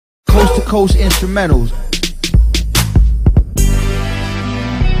coast to coast instrumentals.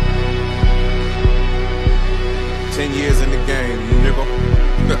 10 years in the game, you nigga.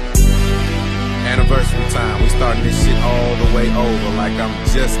 Anniversary time, we starting this shit all the way over like I'm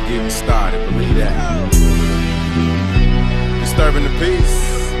just getting started, believe that. Disturbing the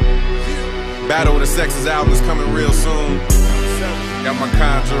Peace. Battle of the Sexes album is coming real soon. Got my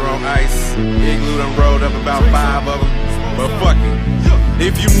Conjure on ice. Igloo done rolled up about 5 of them. But fuck it.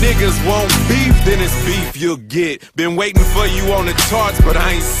 If you niggas want beef, then it's beef you'll get. Been waiting for you on the charts, but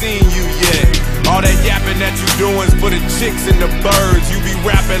I ain't seen you yet. All that yapping that you doing's for the chicks and the birds. You be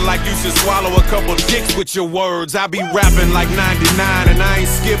rapping like you should swallow a couple dicks with your words. I be rapping like 99 and I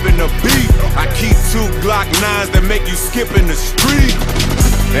ain't skipping a beat. I keep 2 Glock 9s that make you skip in the street.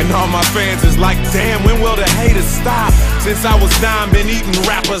 And all my fans is like, damn, when will the haters stop? Since I was 9, been eating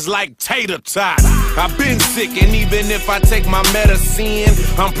rappers like tater tots. I've been sick, and even if I take my medicine,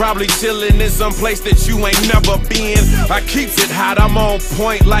 I'm probably chilling in some place that you ain't never been. I keeps it hot, I'm on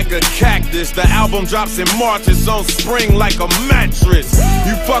point like a cactus. The album drops in March, it's on spring like a mattress.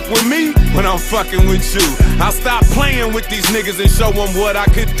 You fuck with me when I'm fucking with you. I'll stop playing with these niggas and show them what I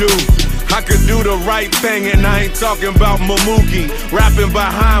could do. I could do the right thing and I ain't talking about Mamuki. Rapping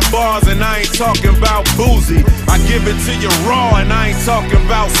behind bars and I ain't talking about boozy. I give it to you raw and I ain't talking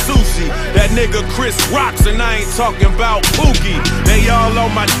about sushi. That nigga Chris rocks and I ain't talking about Pookie. They all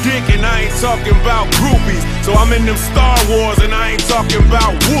on my dick and I ain't talking about groupies. So I'm in them Star Wars and I ain't talking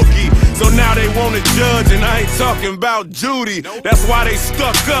about Wookiee. So now they wanna judge and I ain't talking about Judy. That's why they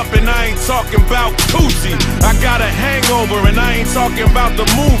stuck up and I ain't talking about Coochie. I got a hangover and I ain't talking about the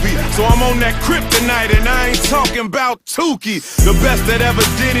movie. So I'm on that kryptonite and I ain't talking about Tukey. The best that ever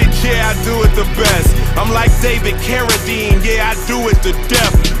did it, yeah, I do it the best. I'm like David Carradine, yeah, I do it to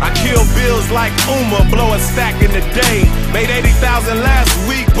death. I kill bills like Uma, blow a stack in a day. Made 80,000 last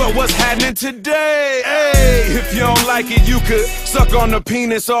week, but what's happening today? Hey, if you don't like it, you could suck on the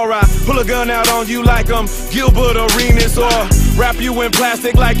penis, or I pull a gun out on you like I'm Gilbert Arenas, or wrap you in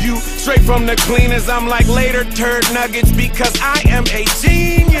plastic like you straight from the cleaners. I'm like later turd nuggets because I am a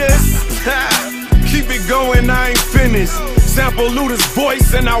genius. Keep it going, I ain't finished. Sample Luda's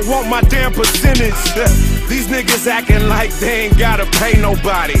voice and I want my damn percentage. These niggas acting like they ain't gotta pay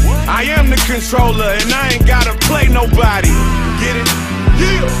nobody. I am the controller and I ain't gotta play nobody. Get it?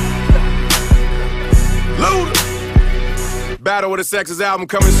 Yeah! Luda! Battle of the Sexes album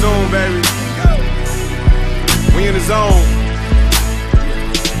coming soon, baby. We in the zone.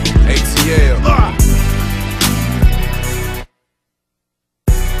 ATL.